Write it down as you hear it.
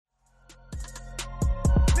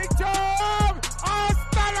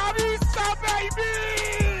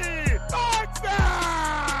baby!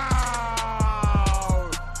 Touchdown!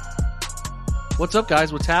 What's up,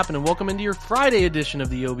 guys? What's happening? Welcome into your Friday edition of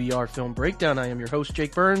the OBR Film Breakdown. I am your host,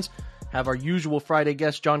 Jake Burns. Have our usual Friday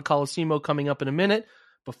guest, John Colosimo, coming up in a minute.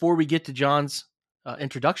 Before we get to John's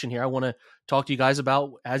introduction here, I want to talk to you guys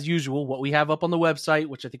about, as usual, what we have up on the website,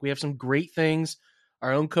 which I think we have some great things.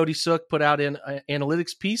 Our own Cody Sook put out an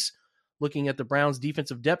analytics piece looking at the Browns'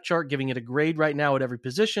 defensive depth chart, giving it a grade right now at every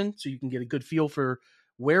position, so you can get a good feel for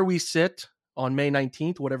where we sit on May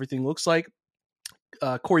 19th, what everything looks like.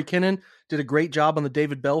 Corey Kinnan did a great job on the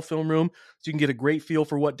David Bell film room, so you can get a great feel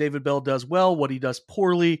for what David Bell does well, what he does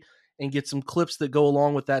poorly, and get some clips that go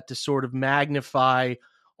along with that to sort of magnify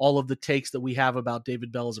all of the takes that we have about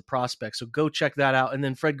David Bell as a prospect. So go check that out. And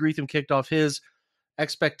then Fred Greetham kicked off his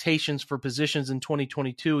expectations for positions in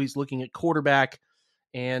 2022. He's looking at quarterback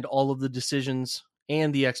and all of the decisions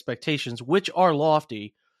and the expectations, which are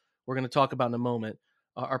lofty, we're going to talk about in a moment,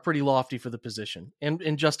 are pretty lofty for the position,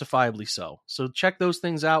 and justifiably so. So check those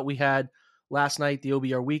things out. We had last night the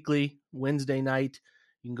OBR Weekly, Wednesday night.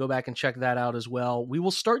 You can go back and check that out as well. We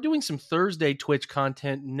will start doing some Thursday Twitch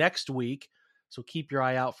content next week, so keep your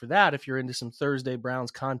eye out for that if you're into some Thursday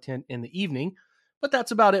Browns content in the evening. But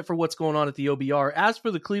that's about it for what's going on at the OBR. As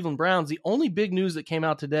for the Cleveland Browns, the only big news that came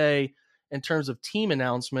out today in terms of team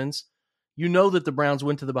announcements, you know that the Browns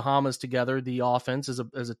went to the Bahamas together, the offense,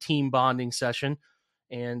 as a team bonding session.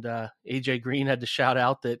 And AJ Green had to shout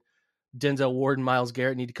out that Denzel Ward and Myles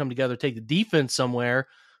Garrett need to come together, take the defense somewhere.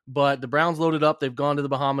 But the Browns loaded up. They've gone to the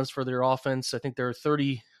Bahamas for their offense. I think there are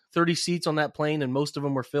 30 seats on that plane, and most of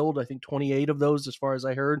them were filled. I think 28 of those, as far as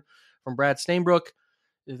I heard from Brad Stainbrook.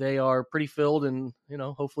 They are pretty filled, and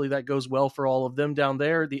hopefully that goes well for all of them down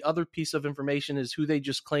there. The other piece of information is who they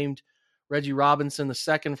just claimed, Reggie Robinson, the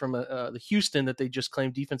second from the Houston that they just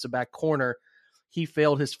claimed defensive back corner. He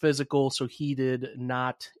failed his physical, so he did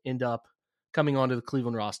not end up coming onto the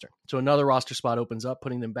Cleveland roster. So another roster spot opens up,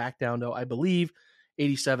 putting them back down to, I believe,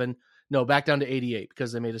 87. No, back down to 88,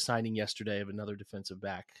 because they made a signing yesterday of another defensive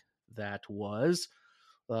back. That was,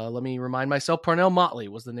 let me remind myself, Parnell Motley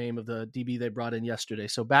was the name of the DB they brought in yesterday.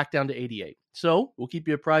 So back down to 88. So we'll keep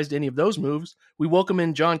you apprised of any of those moves. We welcome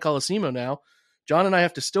in John Colosimo now. John and I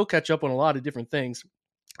have to still catch up on a lot of different things.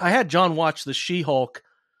 I had John watch the She-Hulk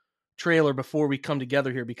trailer before we come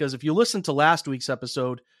together here, because if you listen to last week's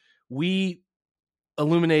episode, we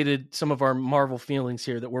illuminated some of our Marvel feelings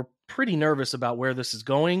here, that we're pretty nervous about where this is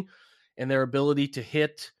going and their ability to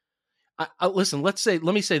hit. Listen, let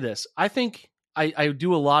me say this. I think I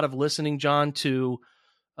do a lot of listening, John, to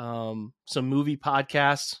some movie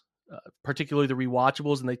podcasts, particularly the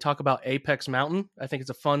rewatchables, and they talk about Apex Mountain. I think it's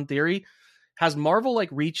a fun theory. Has Marvel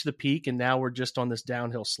reached the peak and now we're just on this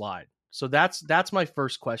downhill slide? So that's my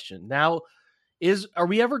first question. Now, are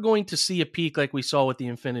we ever going to see a peak like we saw with the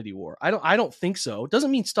Infinity War? I don't think so. It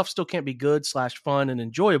doesn't mean stuff still can't be good / fun and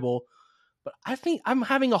enjoyable, but I think I'm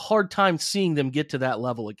having a hard time seeing them get to that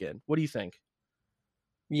level again. What do you think?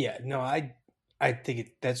 Yeah, no, I think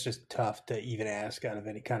that's just tough to even ask out of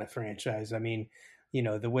any kind of franchise. I mean,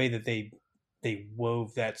 the way that they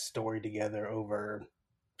wove that story together over,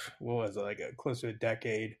 what was it, close to a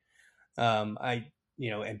decade, and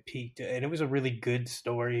peaked, and it was a really good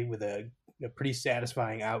story with a pretty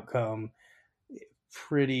satisfying outcome.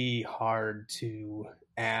 Pretty hard to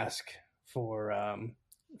ask for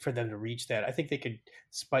them to reach that. I think they could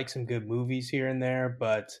spike some good movies here and there,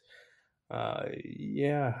 but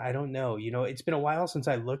I don't know. It's been a while since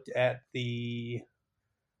I looked at the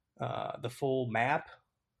full map,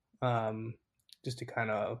 just to kind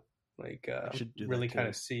of really kind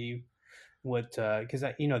of see what, because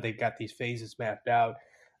they've got these phases mapped out,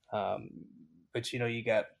 but you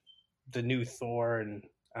got the new Thor, and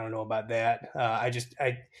I don't know about that. I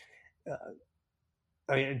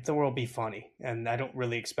mean, Thor will be funny, and I don't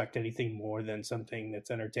really expect anything more than something that's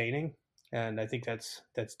entertaining, and I think that's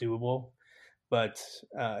doable. But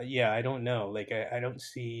I don't know. I don't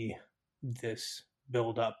see this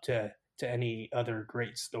build up to any other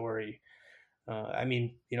great story. I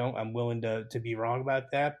mean, I'm willing to be wrong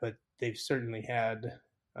about that, but they've certainly had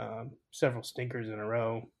several stinkers in a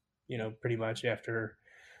row. Pretty much after.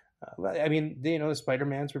 I mean, the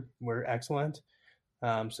Spider-Mans were excellent.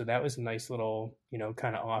 So that was a nice little,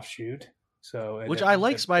 kind of offshoot. So, which I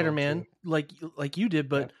like Spider-Man like you did,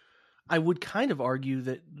 but yeah. I would kind of argue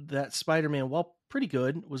that Spider-Man, while pretty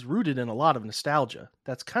good, was rooted in a lot of nostalgia.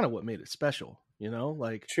 That's kind of what made it special,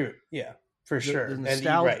 True. Yeah, for sure.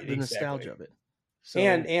 The nostalgia of it. So,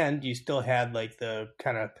 and you still had the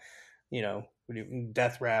kind of,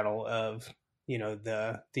 death rattle of,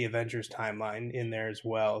 the Avengers timeline in there as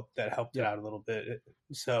well that helped it out a little bit.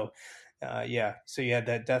 So Yeah. So you had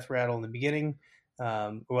that death rattle in the beginning.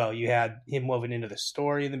 Well, you had him woven into the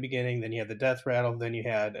story in the beginning. Then you had the death rattle. Then you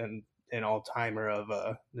had an all timer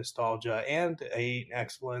of nostalgia and an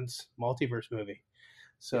excellent multiverse movie.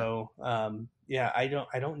 Yeah. So yeah, I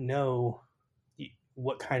don't know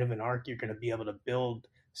what kind of an arc you're going to be able to build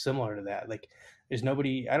similar to that. Like, there's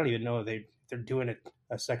nobody. I don't even know if they're doing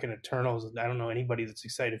a second Eternals. I don't know anybody that's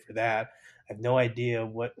excited for that. I have no idea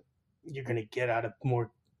what you're going to get out of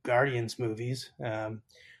more Guardians movies. So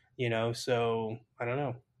I don't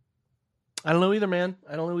know. I don't know either, man.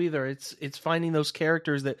 I don't know either. It's finding those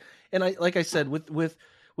characters that, and I like I said with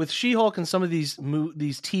She-Hulk and some of these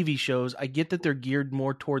TV shows, I get that they're geared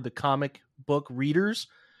more toward the comic book readers,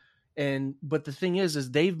 but the thing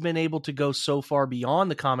is they've been able to go so far beyond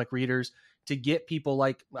the comic readers to get people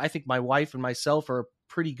like, I think my wife and myself are a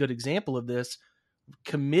pretty good example of this,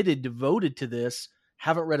 committed, devoted to this,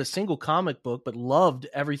 haven't read a single comic book, but loved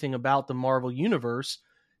everything about the Marvel universe.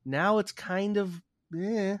 Now it's kind of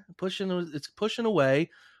pushing away.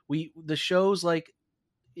 The shows like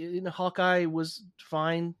Hawkeye was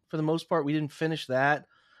fine for the most part. We didn't finish that.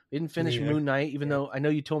 We didn't finish Neither. Moon Knight, even though I know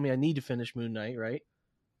you told me I need to finish Moon Knight, right?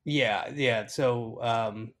 Yeah.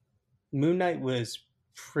 So Moon Knight was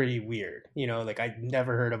pretty weird. Like I'd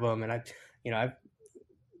never heard of him, and I've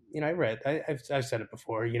said it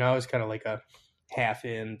before. I was kind of like a half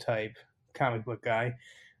in type comic book guy.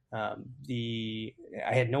 I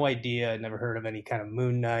had no idea. I'd never heard of any kind of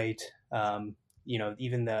Moon Knight.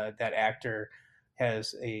 Even that actor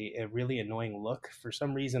has a really annoying look for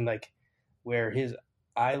some reason, like where his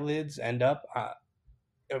eyelids end up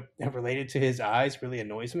related to his eyes really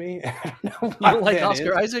annoys me. I don't know You why don't like that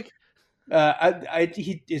Oscar is. Isaac?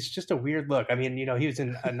 It's just a weird look. I mean, he was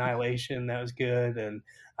in Annihilation, that was good, and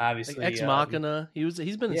Like obviously, Ex Machina,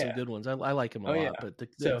 he's been in some yeah, good ones. I like him a oh yeah. lot, but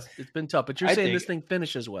So it's been tough. But you're I saying think, this thing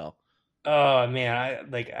finishes well. oh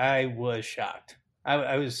man, I was shocked.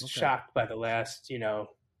 I was Okay. shocked by the last,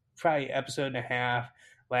 probably episode and a half,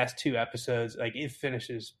 last two episodes. Like, it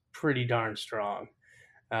finishes pretty darn strong.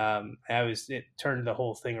 It turned the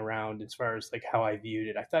whole thing around as far as like how I viewed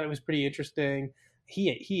it. I thought it was pretty interesting.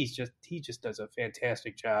 He just does a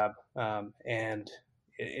fantastic job, and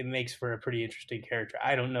it makes for a pretty interesting character.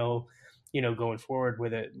 I don't know, going forward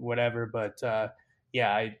with it, whatever, but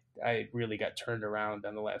yeah, I really got turned around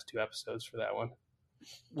on the last two episodes for that one.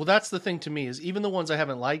 Well, that's the thing to me is even the ones I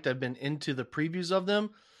haven't liked, I've been into the previews of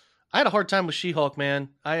them. I had a hard time with She-Hulk, man.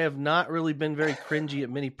 I have not really been very cringy at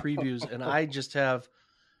many previews, and I just have.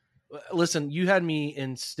 Listen, you had me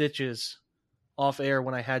in stitches off air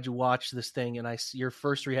when I had you watch this thing, and your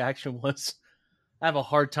first reaction was, I have a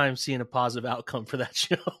hard time seeing a positive outcome for that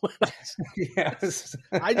show. Yes.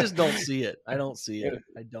 I just don't see it. I don't see it.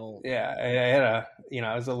 I don't. Yeah, I had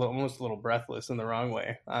I was almost a little breathless in the wrong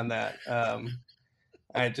way on that.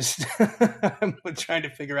 I just I'm trying to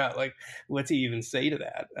figure out like what to even say to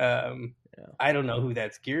that. Yeah. I don't know who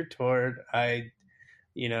that's geared toward.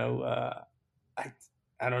 You know, I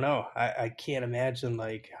I don't know. I can't imagine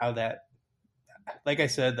like how that. Like I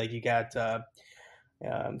said, like you got a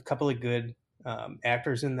couple of good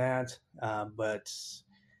actors in that, but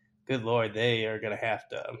good lord, they are gonna have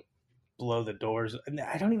to blow the doors. And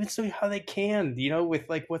I don't even see how they can, with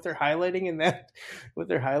like what they're highlighting in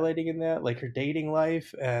that, like her dating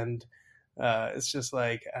life, and it's just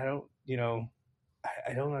like I don't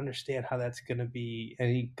understand how that's gonna be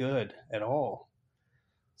any good at all.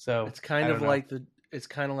 So It's kind I of don't know.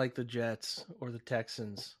 like the Jets or the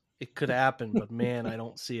Texans. It could happen, but man, I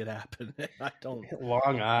don't see it happen. Long I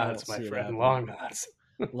don't odds, my see it friend. happening. Long odds.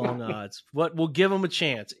 Long odds. But we'll give them a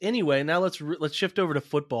chance. Anyway, now let's shift over to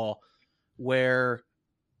football, where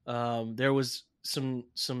there was some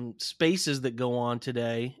spaces that go on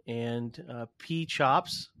today, and P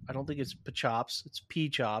Chops. I don't think it's Pachops. It's P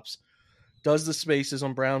Chops. Does the spaces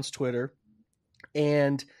on Brown's Twitter,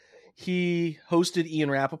 and he hosted Ian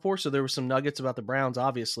Rappaport. So there were some nuggets about the Browns,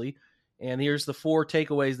 obviously. And here's the 4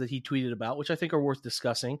 takeaways that he tweeted about, which I think are worth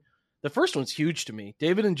discussing. The first one's huge to me.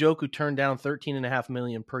 David Njoku turned down $13.5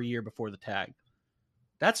 million per year before the tag.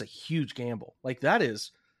 That's a huge gamble. Like that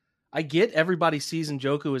is, I get everybody sees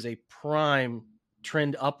Njoku as a prime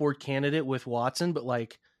trend upward candidate with Watson, but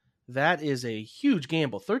like that is a huge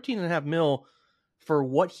gamble. $13.5 million for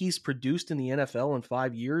what he's produced in the NFL in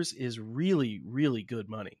 5 years is really, really good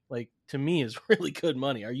money. Like to me is really good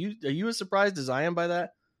money. Are you as surprised as I am by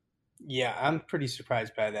that? Yeah, I'm pretty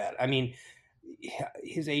surprised by that. I mean,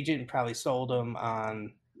 his agent probably sold him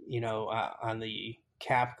on the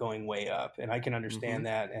cap going way up, and I can Mm-hmm. understand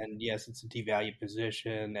that. And yes, it's a devalued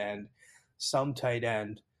position, and some tight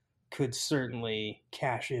end could certainly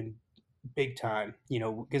cash in big time.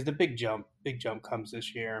 Because the big jump comes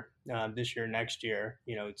this year, next year.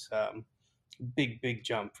 It's big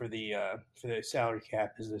jump for the salary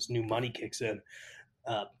cap as this new money kicks in.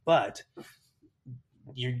 But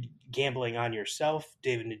you're gambling on yourself,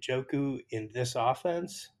 David Njoku, in this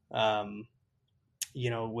offense.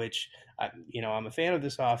 Which I'm a fan of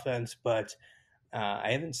this offense, but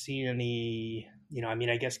I haven't seen any.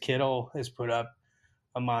 I guess Kittle has put up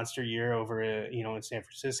a monster year over, in San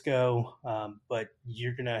Francisco, but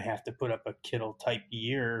you're gonna have to put up a Kittle type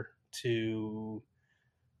year to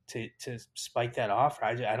spike that offer.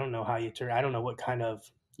 I don't know how you turn. I don't know what kind of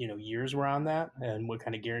years were on that and what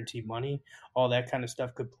kind of guaranteed money, all that kind of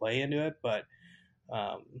stuff could play into it. But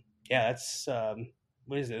um, yeah, that's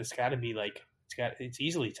what is it? It's got to be like it's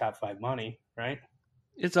easily top 5 money, right?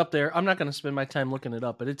 It's up there. I'm not going to spend my time looking it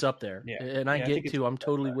up, but it's up there. Yeah, And I yeah, I think get it's to. I'm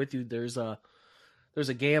totally with you. There's a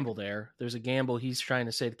gamble there. There's a gamble. He's trying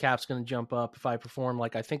to say the cap's going to jump up if I perform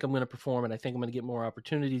like I think I'm going to perform, and I think I'm going to get more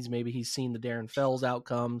opportunities. Maybe he's seen the Darren Fells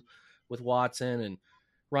outcome with Watson and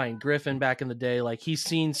Ryan Griffin back in the day. Like he's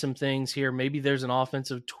seen some things here. Maybe there's an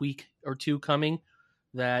offensive tweak or two coming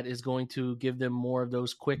that is going to give them more of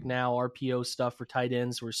those quick now RPO stuff for tight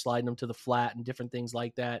ends. We're sliding them to the flat and different things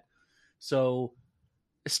like that. So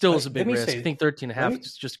it still is a big risk. I think 13 and a half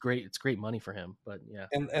is just great. It's great money for him, but yeah.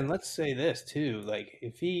 And let's say this too, like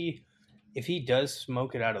if he does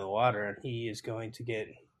smoke it out of the water and he is going to get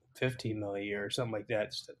 15 million a year or something like that,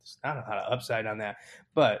 it's not a lot of upside on that,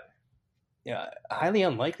 but yeah, highly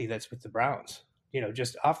unlikely that's with the Browns.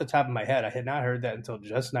 Just off the top of my head, I had not heard that until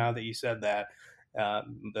just now that you said that.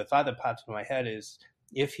 The thought that pops in my head is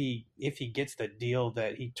if he gets the deal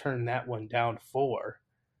that he turned that one down for,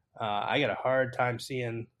 I got a hard time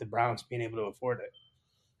seeing the Browns being able to afford it.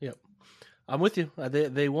 Yep. I'm with you.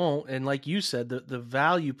 They won't. And like you said, the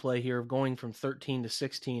value play here of going from 13 to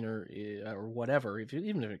 16 or whatever,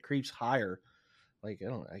 even if it creeps higher, like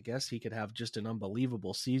I guess he could have just an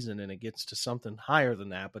unbelievable season and it gets to something higher than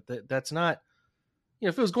that. But that's not,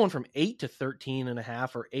 if it was going from 8 to 13 and a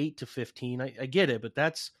half or 8 to 15, I get it. But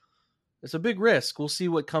it's a big risk. We'll see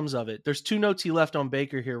what comes of it. There's 2 notes he left on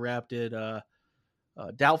Baker here. Rap did.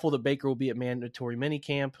 Doubtful that Baker will be at mandatory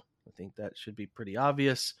minicamp. I think that should be pretty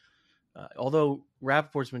obvious. Although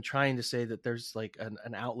Rappaport's been trying to say that there's like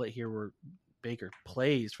an outlet here where Baker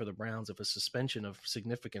plays for the Browns if a suspension of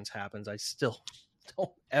significance happens, I still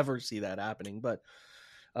don't ever see that happening. But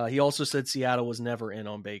he also said Seattle was never in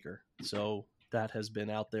on Baker. So that has been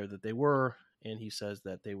out there that they were, and he says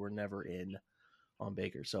that they were never in on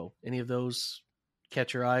Baker. So any of those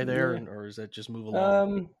catch your eye there, Yeah. or is that just move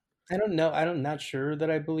along? I don't know. I'm not sure that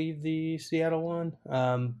I believe the Seattle one,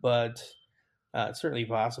 but it's certainly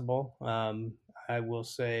possible. I will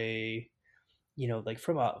say, like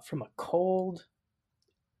from a cold,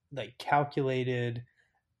 like calculated,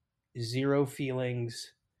 zero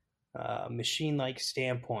feelings, machine-like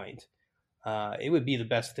standpoint, it would be the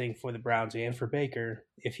best thing for the Browns and for Baker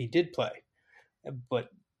if he did play. But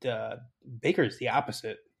Baker is the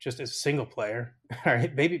opposite, just as a single player. All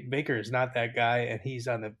right, Baker is not that guy, and he's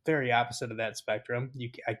on the very opposite of that spectrum.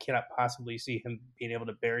 I cannot possibly see him being able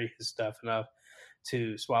to bury his stuff enough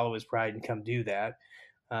to swallow his pride and come do that.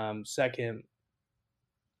 Second,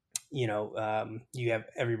 you have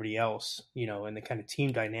everybody else, and the kind of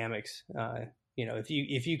team dynamics.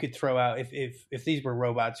 If you could throw out if these were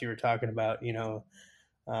robots you were talking about,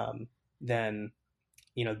 then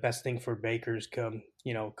the best thing for Baker's come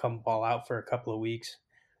ball out for a couple of weeks,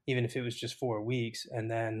 even if it was just 4 weeks, and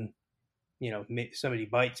then somebody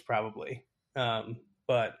bites probably.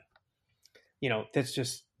 But that's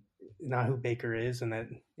just not who Baker is, and that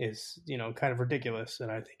is kind of ridiculous.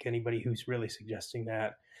 And I think anybody who's really suggesting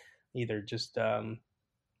that either just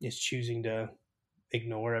is choosing to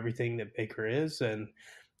ignore everything that Baker is, and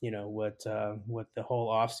what the whole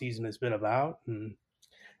off season has been about. And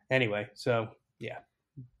anyway, so yeah,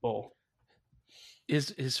 bull.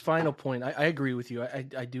 His final point, I agree with you.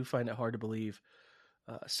 I do find it hard to believe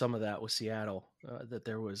some of that with Seattle, that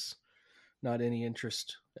there was not any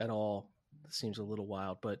interest at all. It seems a little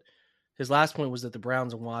wild. But his last point was that the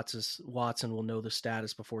Browns and Watson will know the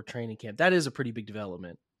status before training camp. That is a pretty big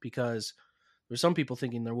development because there's some people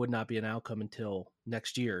thinking there would not be an outcome until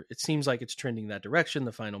next year. It seems like it's trending that direction.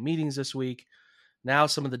 The final meetings this week. Now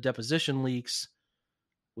some of the deposition leaks,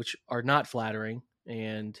 which are not flattering,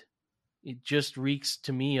 and it just reeks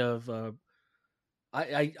to me of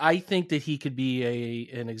I think that he could be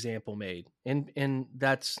an example made, and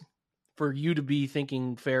that's for you to be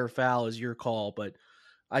thinking fair or foul is your call. But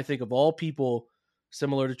I think of all people,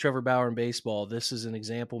 similar to Trevor Bauer in baseball, this is an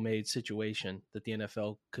example made situation that the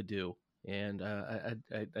NFL could do, and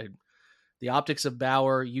the optics of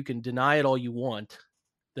Bauer, you can deny it all you want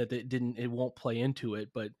that it won't play into it,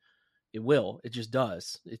 but it will. It just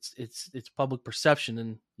does. It's public perception,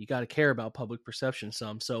 and you got to care about public perception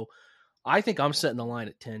some. So I think I'm setting the line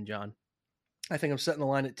at 10, John. I think I'm setting the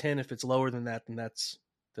line at 10. If it's lower than that, then that's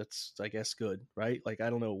I guess good, right? Like, I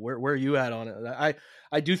don't know where are you at on it.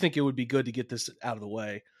 I do think it would be good to get this out of the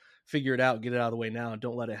way, figure it out, get it out of the way now, and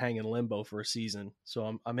don't let it hang in limbo for a season.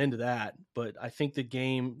 So I'm into that, but I think the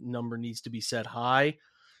game number needs to be set high.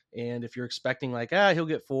 And if you're expecting like, he'll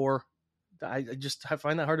get 4, I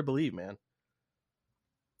find that hard to believe, man.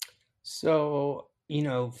 So,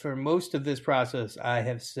 for most of this process, I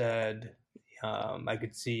have said I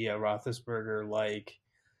could see a Roethlisberger like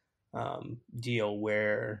deal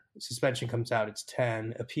where suspension comes out, it's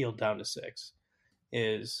 10, appealed down to 6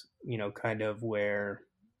 is, kind of where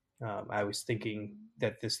I was thinking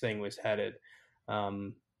that this thing was headed.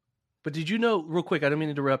 But did you know, real quick, I don't mean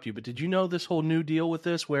to interrupt you, but did you know this whole new deal with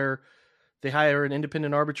this where they hire an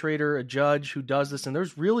independent arbitrator, a judge who does this, and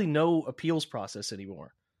there's really no appeals process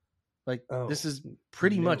anymore? Like, this is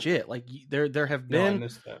pretty much it. Like, there have been... No, I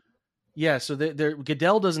missed that. Yeah, so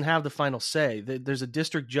Goodell doesn't have the final say. There's a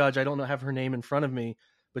district judge. I don't have her name in front of me,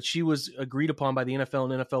 but she was agreed upon by the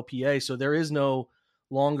NFL and NFLPA. So there is no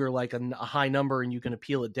longer like a high number and you can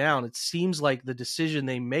appeal it down. It seems like the decision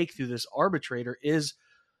they make through this arbitrator is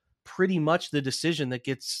pretty much the decision that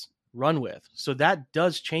gets run with. So that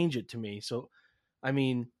does change it to me. So, I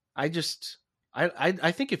mean, I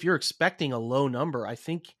think if you're expecting a low number, I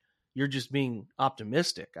think you're just being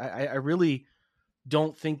optimistic. I really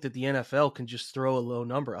don't think that the NFL can just throw a low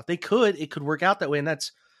number out. They could, it could work out that way. And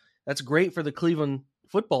that's great for the Cleveland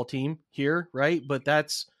football team here. Right. But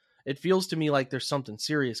it feels to me like there's something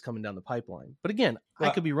serious coming down the pipeline. But again,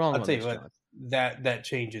 I could be wrong. I'll tell you what, that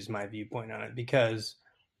changes my viewpoint on it because,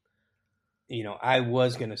 I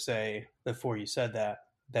was going to say before you said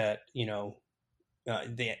that, you're going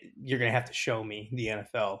to have to show me the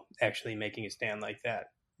NFL actually making a stand like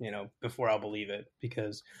that, before I'll believe it,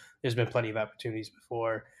 because there's been plenty of opportunities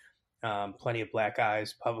before, plenty of black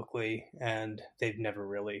eyes publicly, and they've never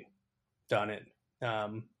really done it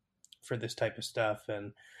for this type of stuff.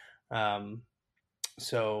 And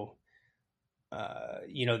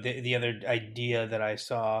the other idea that I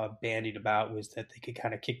saw bandied about was that they could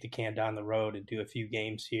kind of kick the can down the road and do a few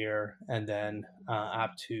games here and then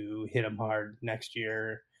opt to hit them hard next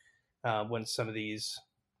year when some of these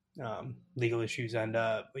legal issues end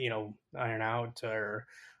up, iron out or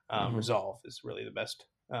resolve is really the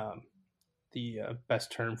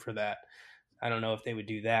best term for that. I don't know if they would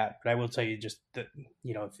do that, but I will tell you just that,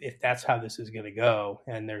 if that's how this is going to go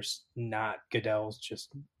and there's not Goodell's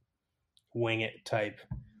just wing it type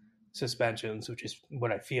suspensions, which is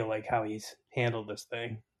what I feel like how he's handled this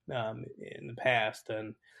thing in the past.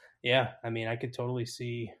 And yeah, I mean, I could totally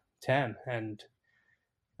see 10 and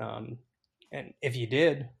if you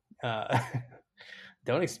did,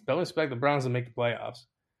 don't expect the Browns to make the playoffs.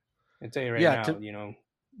 I tell you right now,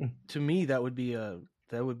 to me, that would be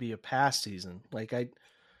a pass season. Like I'd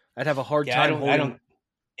have a hard time.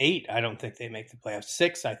 8, I don't think they make the playoffs.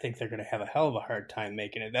 6, I think they're going to have a hell of a hard time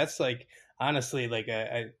making it. That's like, honestly, like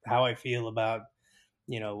how I feel about,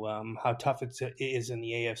 how tough it is in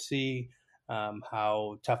the AFC,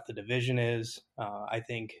 how tough the division is. I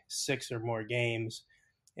think 6 or more games,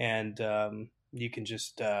 and you can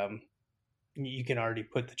just you can already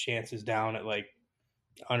put the chances down at like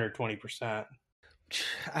under 20%.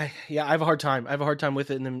 I have a hard time. I have a hard time with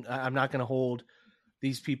it, and then I'm not going to hold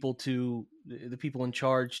these people to the people in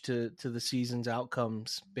charge to the season's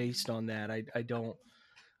outcomes based on that. I don't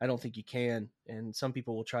think you can. And some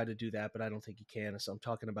people will try to do that, but I don't think you can. So I'm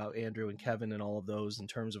talking about Andrew and Kevin and all of those in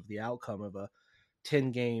terms of the outcome of a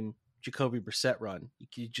 10-game Jacoby Brissett run.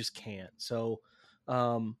 You just can't. So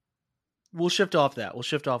we'll shift off that. We'll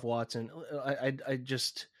shift off Watson. I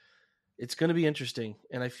just, it's going to be interesting.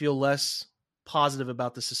 And I feel less positive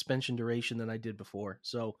about the suspension duration than I did before.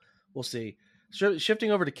 So we'll see.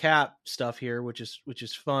 Shifting over to cap stuff here, which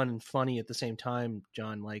is fun and funny at the same time,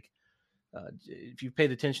 John. Like, if you've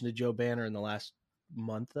paid attention to Joe Banner in the last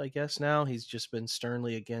month, I guess now he's just been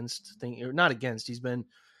sternly he's been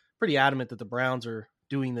pretty adamant that the Browns are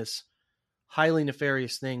doing this highly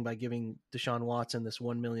nefarious thing by giving Deshaun Watson this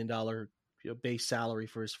 $1 million base salary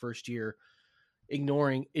for his first year,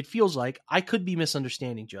 ignoring, it feels like, I could be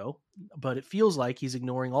misunderstanding Joe, but it feels like he's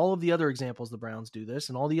ignoring all of the other examples the Browns do this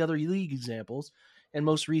and all the other league examples. And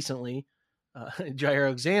most recently, Jair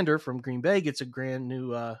Alexander from Green Bay gets a grand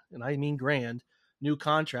new, and I mean grand, new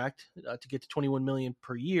contract to get to $21 million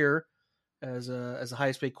per year. as the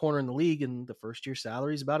highest paid corner in the league, and the first year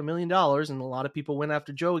salary is about $1 million. And a lot of people went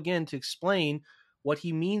after Joe again to explain what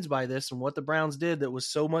he means by this and what the Browns did that was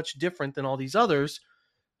so much different than all these others.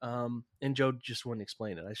 And Joe just wouldn't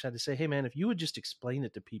explain it. I just had to say, hey man, if you would just explain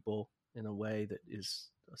it to people in a way that is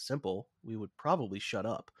simple, we would probably shut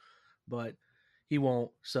up, but he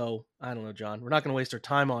won't. So I don't know, John, we're not going to waste our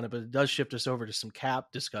time on it, but it does shift us over to some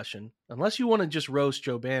cap discussion, unless you want to just roast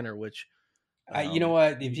Joe Banner, which, you know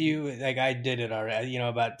what, if you like, I did it already,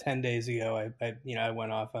 about 10 days ago, I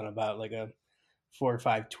went off on about like a 4 or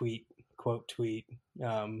 5 quote tweet,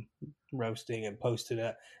 roasting and posted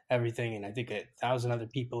everything. And I think 1,000 other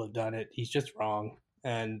people have done it. He's just wrong.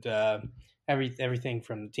 And, everything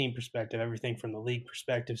from the team perspective, everything from the league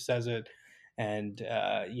perspective says it. And,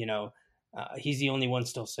 he's the only one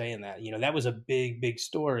still saying that. That was a big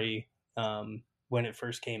story when it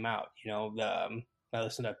first came out. I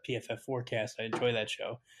listen to PFF Forecast. I enjoy that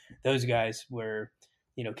show. Those guys were,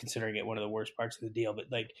 considering it one of the worst parts of the deal. But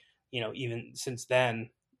even since then,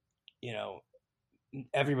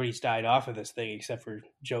 everybody's died off of this thing except for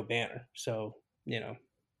Joe Banner. So,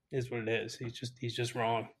 is what it is. He's just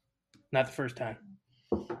wrong. Not the first time.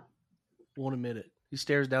 Won't admit it. He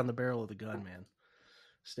stares down the barrel of the gun, man.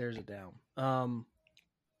 Stares it down.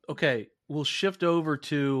 Okay, we'll shift over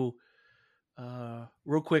to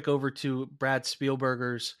real quick over to Brad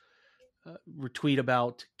Spielberger's retweet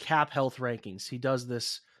about cap health rankings. He does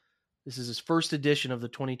this. This is his first edition of the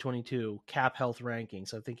 2022 cap health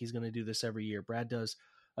rankings. I think he's going to do this every year. Brad does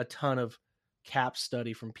a ton of cap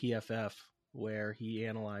study from PFF where he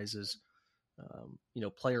analyzes,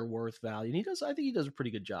 player worth value. And I think he does a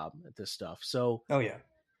pretty good job at this stuff. So, oh yeah.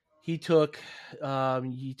 He took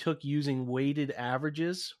using weighted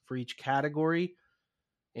averages for each category,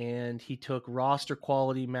 and he took roster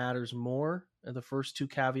quality matters more in the first 2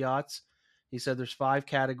 caveats. He said there's 5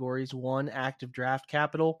 categories. 1, active draft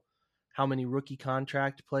capital. How many rookie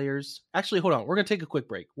contract players? Actually, hold on. We're going to take a quick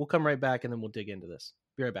break. We'll come right back, and then we'll dig into this.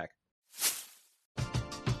 Be right back.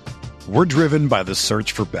 We're driven by the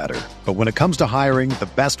search for better. But when it comes to hiring, the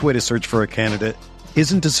best way to search for a candidate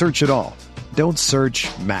isn't to search at all. Don't search,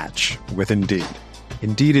 match with Indeed.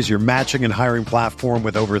 Indeed is your matching and hiring platform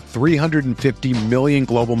with over 350 million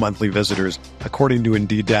global monthly visitors, according to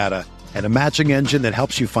Indeed data, and a matching engine that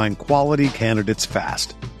helps you find quality candidates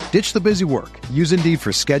fast. Ditch the busy work. Use Indeed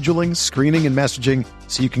for scheduling, screening, and messaging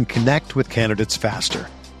so you can connect with candidates faster.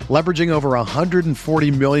 Leveraging over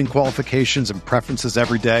 140 million qualifications and preferences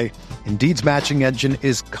every day, Indeed's matching engine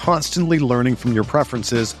is constantly learning from your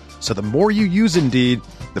preferences, so the more you use Indeed,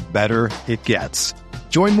 the better it gets.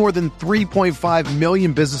 Join more than 3.5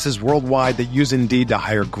 million businesses worldwide that use Indeed to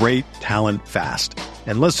hire great talent fast.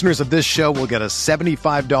 And listeners of this show will get a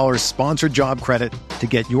 $75 sponsored job credit to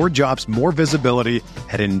get your jobs more visibility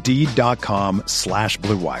at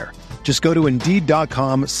Indeed.com/Blue Wire. Just go to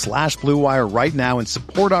Indeed.com/Blue Wire right now and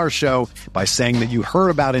support our show by saying that you heard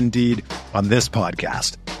about Indeed on this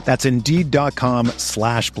podcast. That's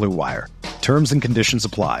Indeed.com/Blue Wire. Terms and conditions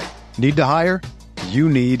apply. Need to hire? You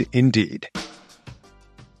need Indeed.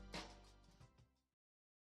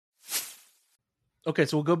 Okay,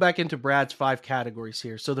 so we'll go back into Brad's 5 categories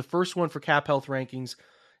here. So the first one for cap health rankings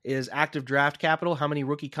is active draft capital, how many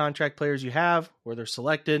rookie contract players you have, where they're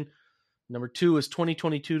selected. Number 2 is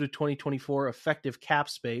 2022 to 2024 effective cap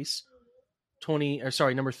space.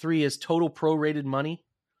 Number 3 is total prorated money.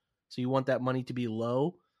 So you want that money to be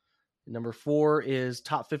low. Number 4 is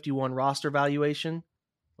top 51 roster valuation.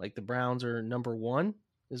 Like the Browns are number 1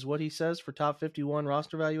 is what he says for top 51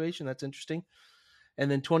 roster valuation. That's interesting. And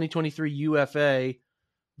then 2023 UFA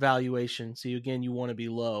valuation. So again, you want to be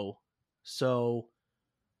low. So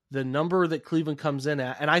the number that Cleveland comes in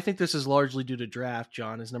at, and I think this is largely due to draft,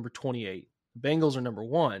 John, is number 28. The Bengals are number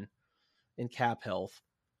 1 in cap health,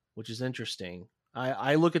 which is interesting.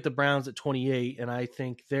 I look at the Browns at 28, and I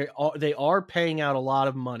think they are paying out a lot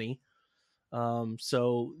of money.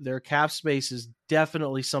 So their cap space is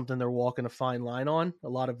definitely something they're walking a fine line on. A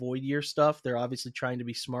lot of void year stuff. They're obviously trying to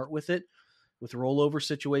be smart with it, with rollover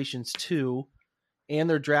situations too. And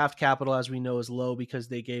their draft capital, as we know, is low because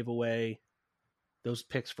they gave away those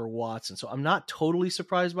picks for Watson. So I'm not totally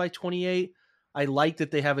surprised by 28. I like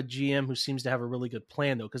that they have a GM who seems to have a really good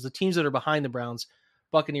plan, though, because the teams that are behind the Browns,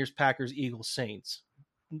 Buccaneers, Packers, Eagles, Saints,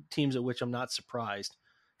 teams at which I'm not surprised.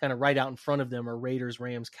 Kind of right out in front of them are Raiders,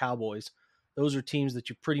 Rams, Cowboys. Those are teams that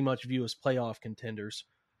you pretty much view as playoff contenders.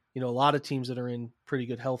 A lot of teams that are in pretty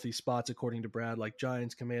good, healthy spots, according to Brad, like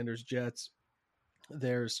Giants, Commanders, Jets.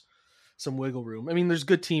 There's some wiggle room. I mean, there's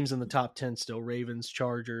good teams in the top 10 still. Ravens,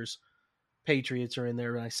 Chargers, Patriots are in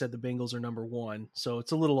there, and I said the Bengals are number 1. So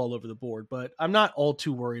it's a little all over the board, but I'm not all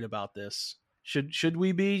too worried about this. Should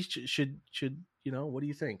we be? Should what do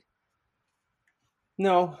you think?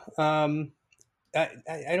 No, I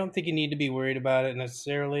don't think you need to be worried about it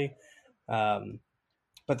necessarily.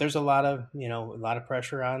 But there's a lot of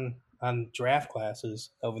pressure on draft classes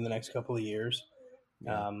over the next couple of years.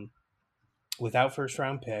 Yeah. Without first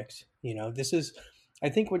round picks, this is, I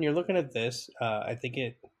think when you're looking at this, I think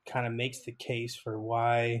it kind of makes the case for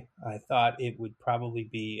why I thought it would probably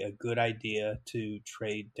be a good idea to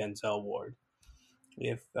trade Denzel Ward.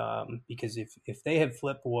 Because if they had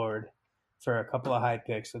flipped Ward for a couple of high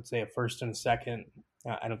picks, let's say a first and a second,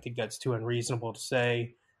 I don't think that's too unreasonable to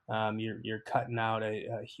say. You're cutting out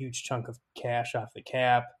a huge chunk of cash off the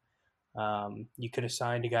cap. You could have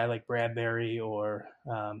signed a guy like Bradbury, or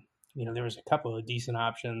there was a couple of decent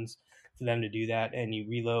options for them to do that, and you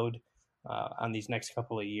reload on these next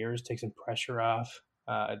couple of years, take some pressure off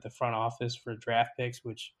at the front office for draft picks,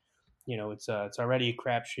 which it's already a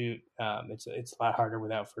crapshoot. It's a lot harder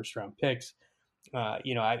without first round picks.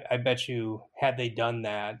 I bet you had they done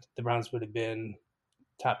that, the Browns would have been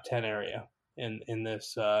top 10 area in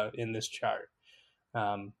this chart.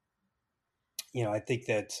 I think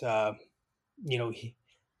that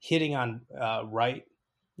hitting on right.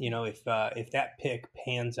 If that pick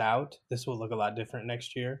pans out, this will look a lot different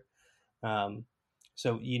next year.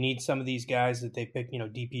 So you need some of these guys that they pick.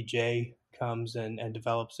 DPJ comes and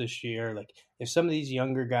develops this year. Like if some of these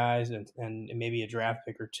younger guys and maybe a draft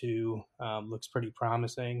pick or two looks pretty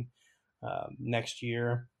promising next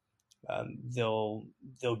year, they'll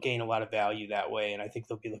gain a lot of value that way, and I think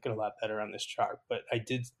they'll be looking a lot better on this chart. But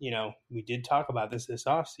we did talk about this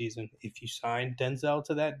offseason. If you sign Denzel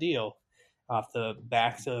to that deal off the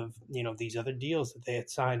backs of these other deals that they had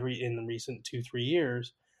signed in the recent 2-3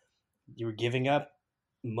 years, you were giving up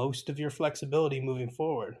most of your flexibility moving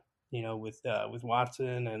forward. With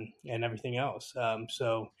Watson and everything else.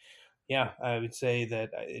 So yeah, I would say that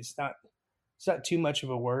it's not too much of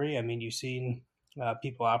a worry. I mean, you've seen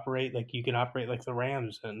people operate like you can operate like the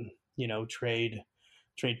Rams and trade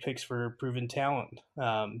picks for proven talent.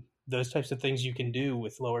 Those types of things you can do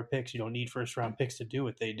with lower picks. You don't need first round picks to do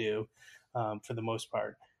what they do for the most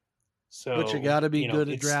part. So, but you got to be good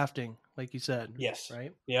at drafting, like you said. Yes.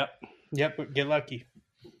 Right. Yep. Get lucky.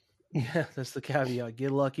 Yeah, that's the caveat.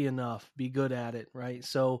 Get lucky enough. Be good at it. Right.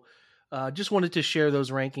 So, just wanted to share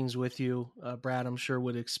those rankings with you. Brad, I'm sure,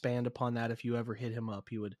 would expand upon that if you ever hit him up.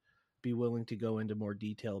 He would be willing to go into more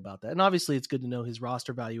detail about that. And obviously, it's good to know his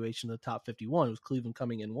roster valuation of the top 51, with Cleveland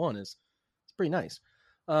coming in 1, it's pretty nice.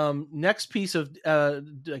 Next piece of, I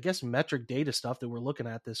guess, metric data stuff that we're looking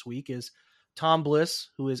at this week is Tom Bliss,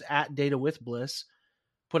 who is at Data with Bliss,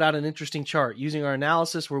 put out an interesting chart using our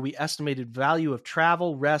analysis where we estimated value of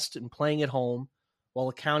travel, rest, and playing at home while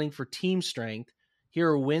accounting for team strength. Here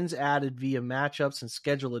are wins added via matchups and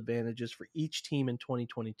schedule advantages for each team in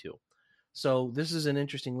 2022. So this is an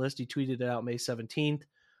interesting list. He tweeted it out May 17th.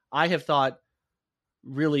 I have thought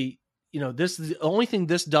really, this is the only thing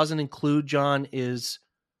this doesn't include, John, is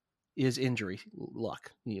injury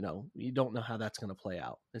luck. You don't know how that's going to play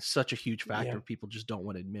out. It's such a huge factor. Yeah. People just don't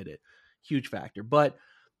want to admit it. Huge factor. But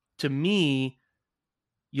to me,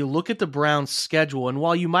 you look at the Browns' schedule, and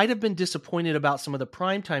while you might have been disappointed about some of the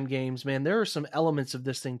primetime games, man, there are some elements of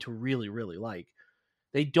this thing to really, really like.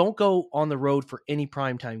 They don't go on the road for any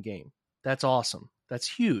primetime game. That's awesome. That's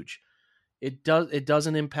huge. It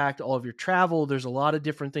doesn't impact all of your travel. There's a lot of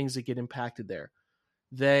different things that get impacted there.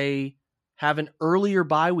 They have an earlier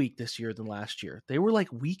bye week this year than last year. They were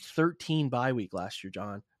like week 13 bye week last year,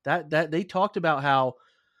 John. That they talked about how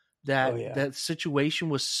that situation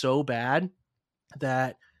was so bad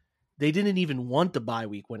that they didn't even want the bye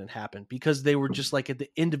week when it happened, because they were just like at the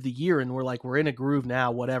end of the year and we're like, we're in a groove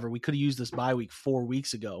now, whatever. We could have used this bye week 4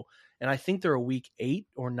 weeks ago. And I think they're a week 8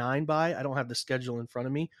 or 9 bye. I don't have the schedule in front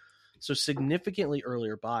of me. So significantly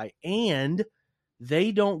earlier bye. And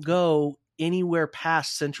they don't go anywhere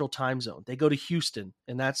past Central Time Zone. They go to Houston,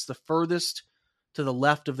 and that's the furthest to the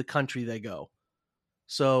left of the country they go.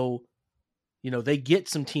 So, they get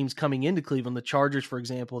some teams coming into Cleveland, the Chargers, for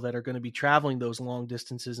example, that are going to be traveling those long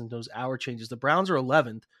distances and those hour changes. The Browns are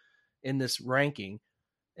 11th in this ranking,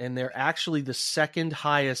 and they're actually the second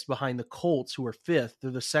highest behind the Colts, who are 5th.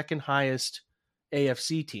 They're the second highest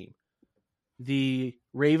AFC team. The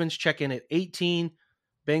Ravens check in at 18,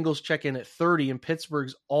 Bengals check in at 30, and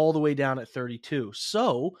Pittsburgh's all the way down at 32.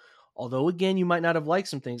 So, although, again, you might not have liked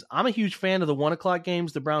some things, I'm a huge fan of the 1 o'clock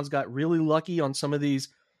games. The Browns got really lucky on some of these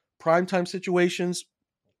primetime situations.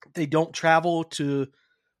 They don't travel to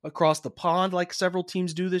across the pond like several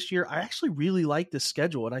teams do this year. I actually really like this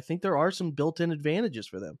schedule, and I think there are some built-in advantages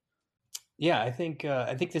for them. Yeah, I think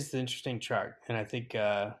this is an interesting chart, and I think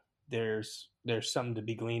there's something to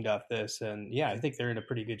be gleaned off this. And yeah, I think they're in a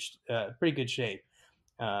pretty good shape.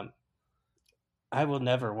 Um, I will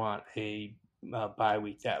never want a bye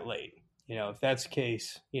week that late. If that's the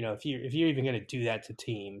case, if you're even going to do that to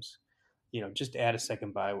teams, just add a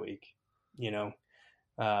second bye week. You know,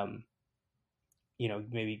 um,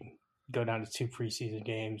 maybe go down to two preseason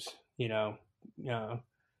games. Uh,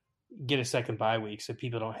 get a second bye week so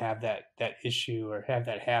people don't have that issue or have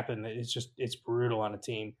that happen. It's brutal on a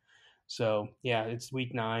team. So yeah, it's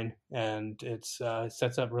week 9 and it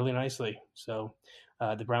sets up really nicely. So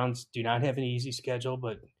the Browns do not have an easy schedule,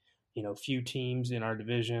 but few teams in our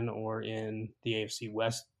division or in the AFC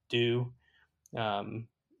West do.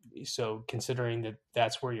 So considering that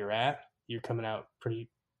that's where you're at, you're coming out pretty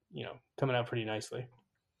nicely.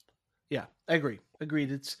 Yeah, I agree.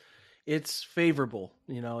 Agreed. It's favorable.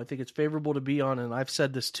 I think it's favorable to be on, and I've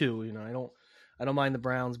said this too. I don't mind the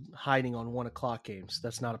Browns hiding on 1:00 games.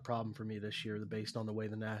 That's not a problem for me this year, based on the way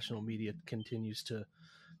the national media continues to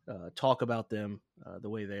talk about them the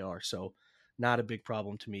way they are. So, not a big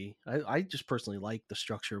problem to me. I just personally like the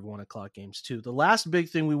structure of 1:00 games too. The last big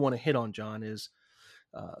thing we want to hit on, John, is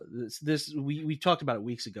we talked about it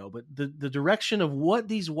weeks ago, but the direction of what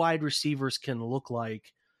these wide receivers can look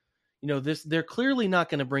like. They're clearly not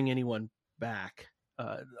going to bring anyone back.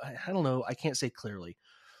 I don't know. I can't say clearly.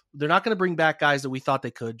 They're not going to bring back guys that we thought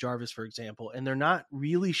they could, Jarvis, for example, and they're not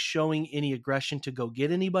really showing any aggression to go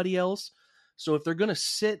get anybody else. So if they're going to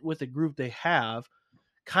sit with the group they have,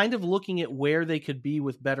 kind of looking at where they could be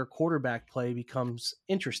with better quarterback play becomes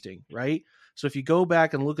interesting, right? So if you go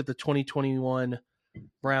back and look at the 2021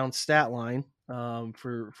 Browns stat line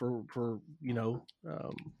for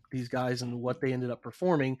these guys and what they ended up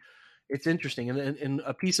performing, it's interesting. And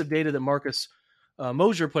a piece of data that Marcus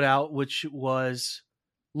Mosier put out, which was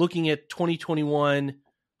looking at 2021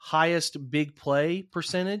 highest big play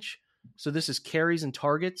percentage. So this is carries and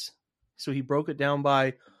targets. So he broke it down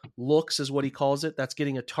by looks, is what he calls it. That's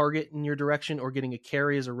getting a target in your direction or getting a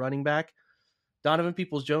carry as a running back. Donovan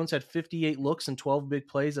Peoples-Jones had 58 looks and 12 big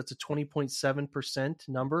plays. That's a 20.7%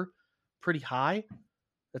 number. Pretty high.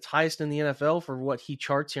 That's highest in the NFL for what he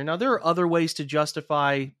charts here. Now, there are other ways to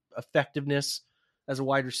justify effectiveness as a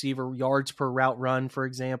wide receiver, yards per route run, for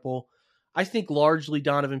example. I think largely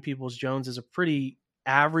Donovan Peoples-Jones is a pretty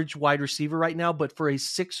average wide receiver right now, but for a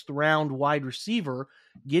 6th round wide receiver,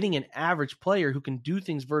 getting an average player who can do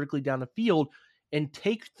things vertically down the field and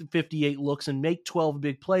take 58 looks and make 12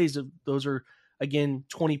 big plays, those are, again,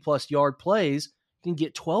 20-plus yard plays, you can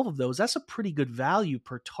get 12 of those. That's a pretty good value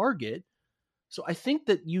per target. So I think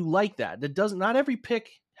that you like that. Not every pick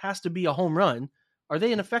has to be a home run. Are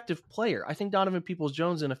they an effective player? I think Donovan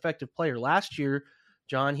Peoples-Jones is an effective player. Last year,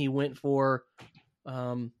 John, he went for,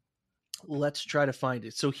 let's try to find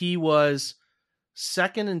it. So he was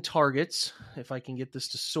second in targets, if I can get this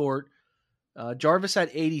to sort. Jarvis had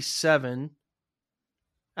 87.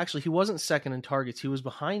 Actually, he wasn't second in targets. He was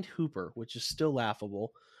behind Hooper, which is still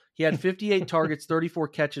laughable. He had 58 targets, 34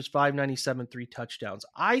 catches, 597, 3 touchdowns.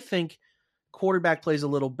 I think quarterback plays a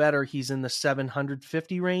little better. He's in the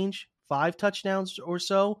 750 range, 5 touchdowns or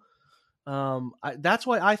so. That's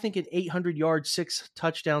why I think an 800-yard, 6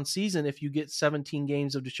 touchdown season, if you get 17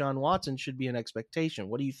 games of Deshaun Watson, should be an expectation.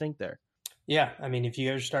 What do you think there? Yeah, I mean, if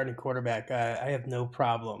you're starting quarterback, I have no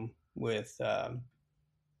problem with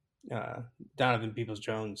Donovan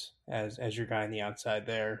Peoples-Jones as your guy on the outside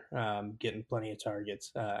there, getting plenty of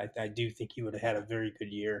targets. I do think he would have had a very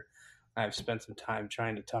good year. I've spent some time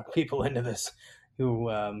trying to talk people into this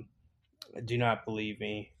who do not believe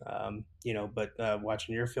me, but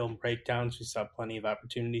watching your film breakdowns, we saw plenty of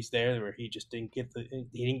opportunities there where he just didn't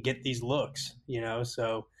get these looks,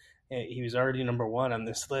 so he was already number 1 on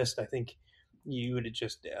this list. I think you would have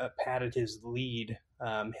just padded his lead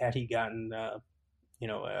had he gotten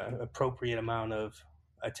appropriate amount of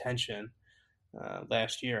attention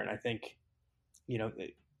last year. And I think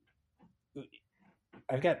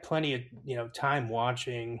I've got plenty of time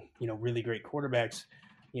watching really great quarterbacks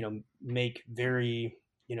make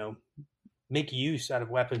use out of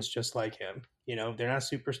weapons just like him. They're not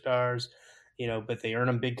superstars, but they earn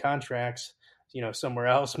them big contracts somewhere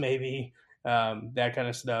else, maybe that kind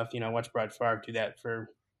of stuff. Watch Brett Favre do that for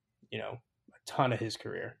a ton of his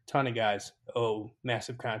career. Ton of guys owe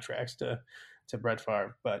massive contracts to Brett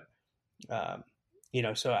Favre, but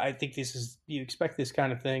so I think you expect this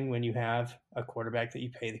kind of thing when you have a quarterback that you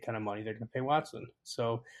pay the kind of money they're going to pay Watson.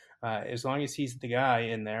 So as long as he's the guy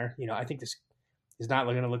in there, I think this is not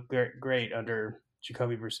going to look great under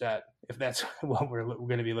Jacoby Brissett, if that's what we're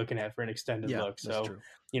going to be looking at for an extended look. That's So,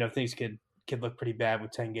 true. Things could look pretty bad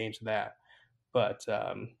with 10 games of that. But,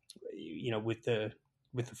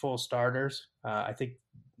 with the full starters, I think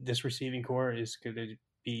this receiving core is going to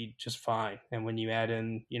be just fine. And when you add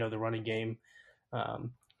in, the running game,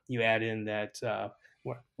 you add in that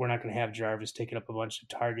we're not going to have Jarvis taking up a bunch of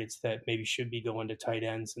targets that maybe should be going to tight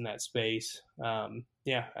ends in that space.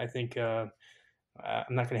 I think I'm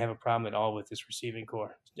not going to have a problem at all with this receiving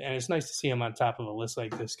core. And it's nice to see him on top of a list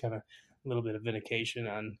like this, kind of a little bit of vindication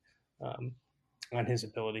on his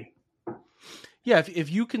ability. Yeah,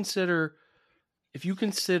 if you consider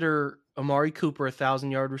Amari Cooper a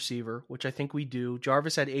 1,000-yard receiver, which I think we do,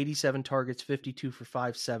 Jarvis had 87 targets, 52 for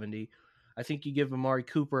 570. I think you give Amari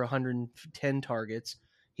Cooper 110 targets,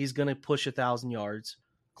 he's going to push 1,000 yards.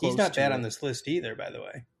 He's not bad on this list either, by the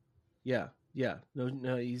way. Yeah.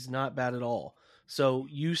 No, he's not bad at all. So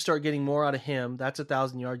you start getting more out of him. That's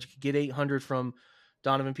 1,000 yards. You could get 800 from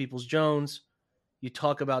Donovan Peoples-Jones. You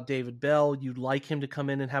talk about David Bell. You'd like him to come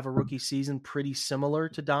in and have a rookie season pretty similar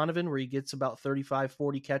to Donovan, where he gets about 35,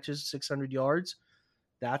 40 catches, 600 yards.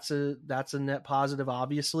 That's a net positive,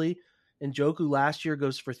 obviously. And Njoku last year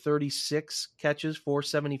goes for 36 catches,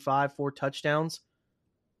 475, 4 touchdowns.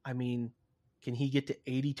 I mean, can he get to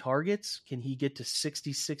 80 targets? Can he get to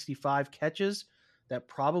 60, 65 catches? That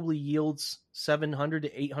probably yields 700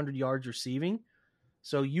 to 800 yards receiving.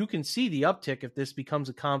 So you can see the uptick if this becomes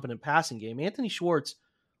a competent passing game. Anthony Schwartz,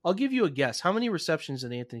 I'll give you a guess. How many receptions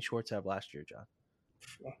did Anthony Schwartz have last year, John?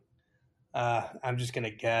 I'm just going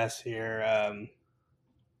to guess here.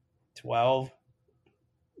 12.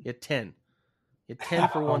 He had 10. He had 10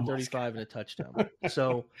 for 135 and a touchdown.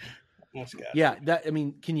 So, yeah,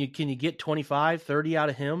 can you get 25, 30 out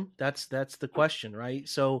of him? That's the question, right?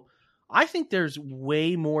 So I think there's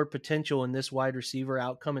way more potential in this wide receiver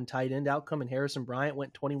outcome and tight end outcome. And Harrison Bryant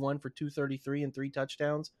went 21 for 233 and 3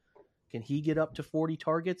 touchdowns. Can he get up to 40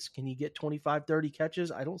 targets? Can he get 25, 30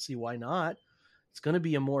 catches? I don't see why not. It's going to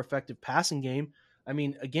be a more effective passing game. I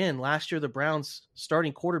mean, again, last year the Browns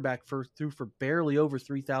starting quarterback threw for barely over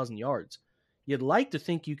 3,000 yards. You'd like to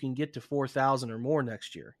think you can get to 4,000 or more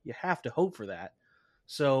next year. You have to hope for that.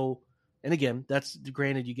 So, and again, that's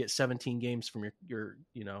granted you get 17 games from your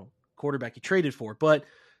quarterback you traded for, but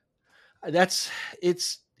it's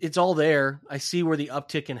all there. I see where the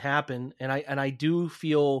uptick can happen, and I do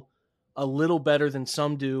feel a little better than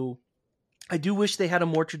some do. I do wish they had a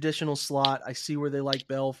more traditional slot. I see where they like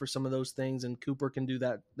Bell for some of those things, and Cooper can do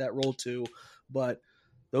that role too. But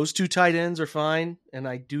those 2 tight ends are fine, and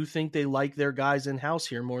I do think they like their guys in-house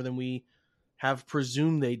here more than we have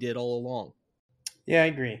presumed they did all along. Yeah, I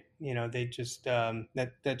agree. They just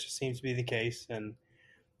that just seems to be the case, and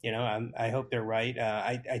I hope they're right.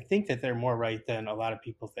 I think that they're more right than a lot of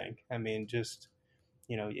people think. I mean, just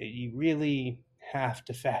you really have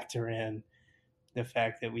to factor in the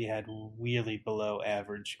fact that we had really below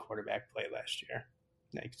average quarterback play last year.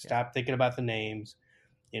 Like, stop thinking about the names.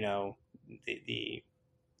 The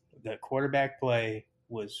quarterback play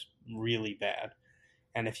was really bad.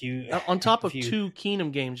 And if you on top of 2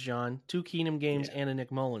 Keenum games, John, 2 Keenum games and a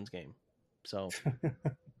Nick Mullins game, so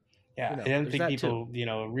yeah, I don't think people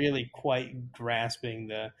really quite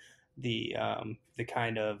grasping the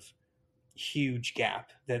kind of huge gap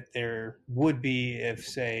that there would be if,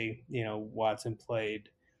 say, Watson played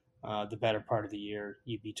the better part of the year.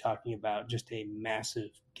 You'd be talking about just a massive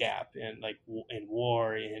gap in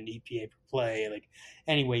WAR and EPA per play, like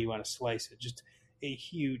any way you want to slice it, just a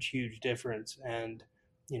huge difference. And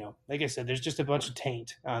like I said, there's just a bunch of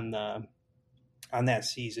taint on that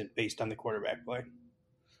season based on the quarterback play.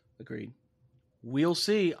 Agreed. We'll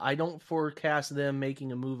see. I don't forecast them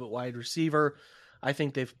making a move at wide receiver. I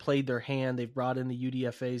think they've played their hand. They've brought in the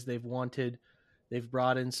UDFAs they've wanted. They've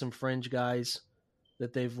brought in some fringe guys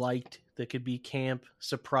that they've liked that could be camp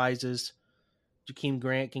surprises. Jakeem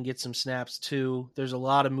Grant can get some snaps too. There's a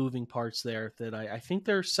lot of moving parts there that I think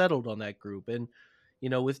they're settled on that group. And,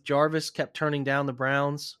 with Jarvis kept turning down the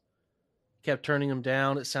Browns, kept turning them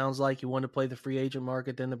down. It sounds like he wanted to play the free agent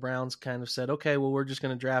market. Then the Browns kind of said, okay, well, we're just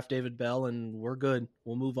going to draft David Bell and we're good.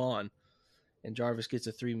 We'll move on. And Jarvis gets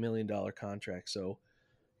a $3 million contract. So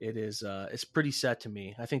it's pretty set to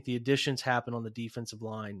me. I think the additions happen on the defensive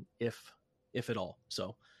line, if at all.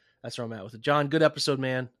 So that's where I'm at with it. John, good episode,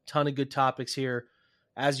 man. Ton of good topics here.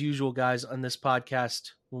 As usual, guys, on this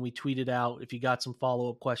podcast, when we tweet it out, if you got some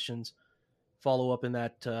follow-up questions, follow up in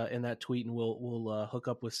that tweet, and we'll hook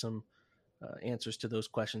up with some answers to those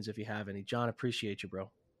questions if you have any. John, appreciate you,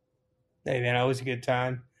 bro. Hey, man, always a good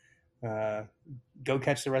time. Go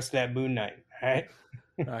catch the rest of that Moon Knight. All right.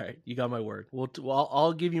 All right, you got my word.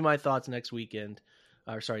 I'll give you my thoughts next weekend.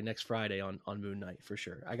 Next Friday on Moon Knight for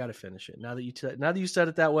sure. I got to finish it. Now that you said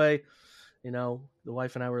it that way, the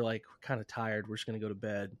wife and I were like, we're kind of tired. We're just going to go to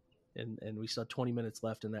bed. And we still have 20 minutes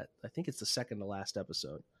left in that. I think it's the second to last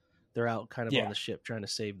episode. They're out kind of on the ship trying to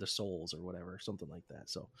save the souls or whatever, something like that.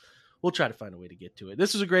 So we'll try to find a way to get to it.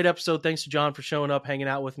 This was a great episode. Thanks to John for showing up, hanging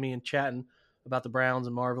out with me and chatting about the Browns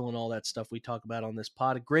and Marvel and all that stuff we talk about on this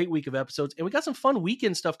pod. A great week of episodes. And we got some fun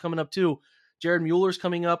weekend stuff coming up too. Jared Mueller's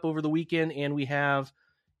coming up over the weekend, and we have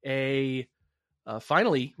a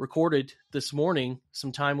finally recorded this morning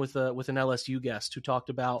some time with an LSU guest who talked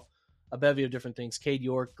about a bevy of different things. Cade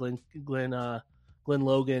York, Glenn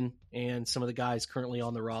Logan, and some of the guys currently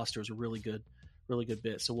on the roster is a really good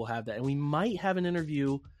bit. So we'll have that. And we might have an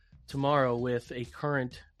interview tomorrow with a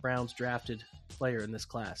current Browns drafted player in this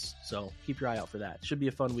class. So keep your eye out for that. Should be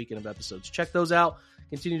a fun weekend of episodes. Check those out.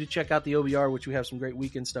 Continue to check out the OBR, which we have some great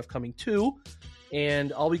weekend stuff coming too.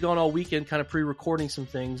 And I'll be gone all weekend, kind of pre-recording some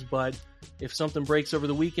things. But if something breaks over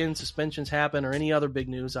the weekend, suspensions happen, or any other big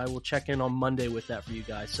news, I will check in on Monday with that for you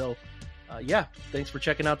guys. So thanks for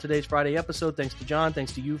checking out today's Friday episode. Thanks to John.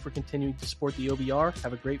 Thanks to you for continuing to support the OBR.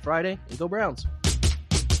 Have a great Friday, and go Browns.